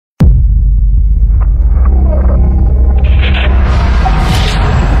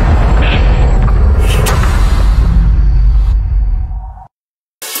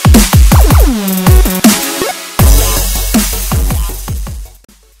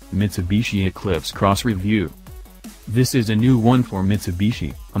Mitsubishi Eclipse Cross Review. This is a new one for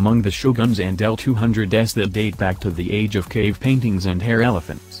Mitsubishi, among the Shoguns and L200s that date back to the age of cave paintings and hair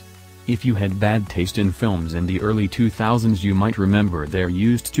elephants. If you had bad taste in films in the early 2000s, you might remember there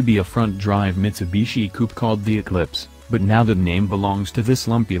used to be a front-drive Mitsubishi coupe called the Eclipse, but now the name belongs to this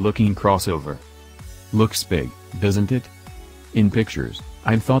lumpy-looking crossover. Looks big, doesn't it? In pictures,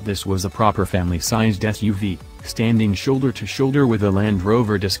 I thought this was a proper family-sized SUV, standing shoulder to shoulder with a Land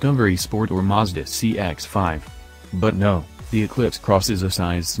Rover Discovery Sport or Mazda CX-5. But no, the Eclipse Cross is a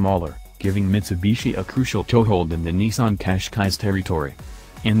size smaller, giving Mitsubishi a crucial toehold in the Nissan Qashqai's territory.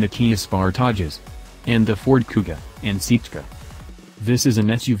 And the Kia Sportages. And the Ford Kuga, and Cetra. This is an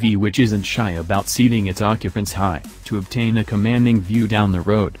SUV which isn't shy about seating its occupants high, to obtain a commanding view down the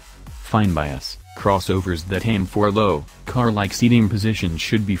road. Fine by us. Crossovers that aim for low, car-like seating positions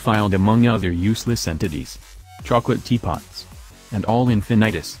should be filed among other useless entities. Chocolate teapots. And all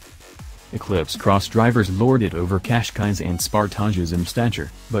infinitus. Eclipse Cross drivers lord it over Qashqais and Sportages in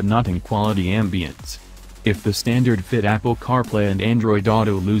stature, but not in quality ambience. If the standard fit Apple CarPlay and Android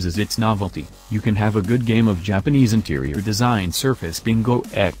Auto loses its novelty, you can have a good game of Japanese interior design surface bingo,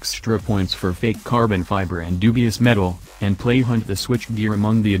 extra points for fake carbon fiber and dubious metal, and play hunt the switchgear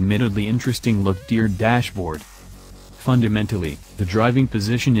among the admittedly interesting look-tiered dashboard. Fundamentally, the driving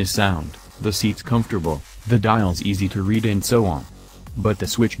position is sound, the seats comfortable, the dials easy to read and so on. But the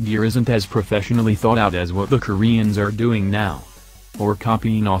switchgear isn't as professionally thought out as what the Koreans are doing now. Or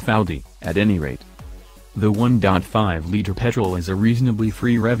copying off Audi, at any rate. The 1.5-liter petrol is a reasonably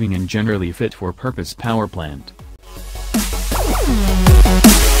free-revving and generally fit-for-purpose power plant.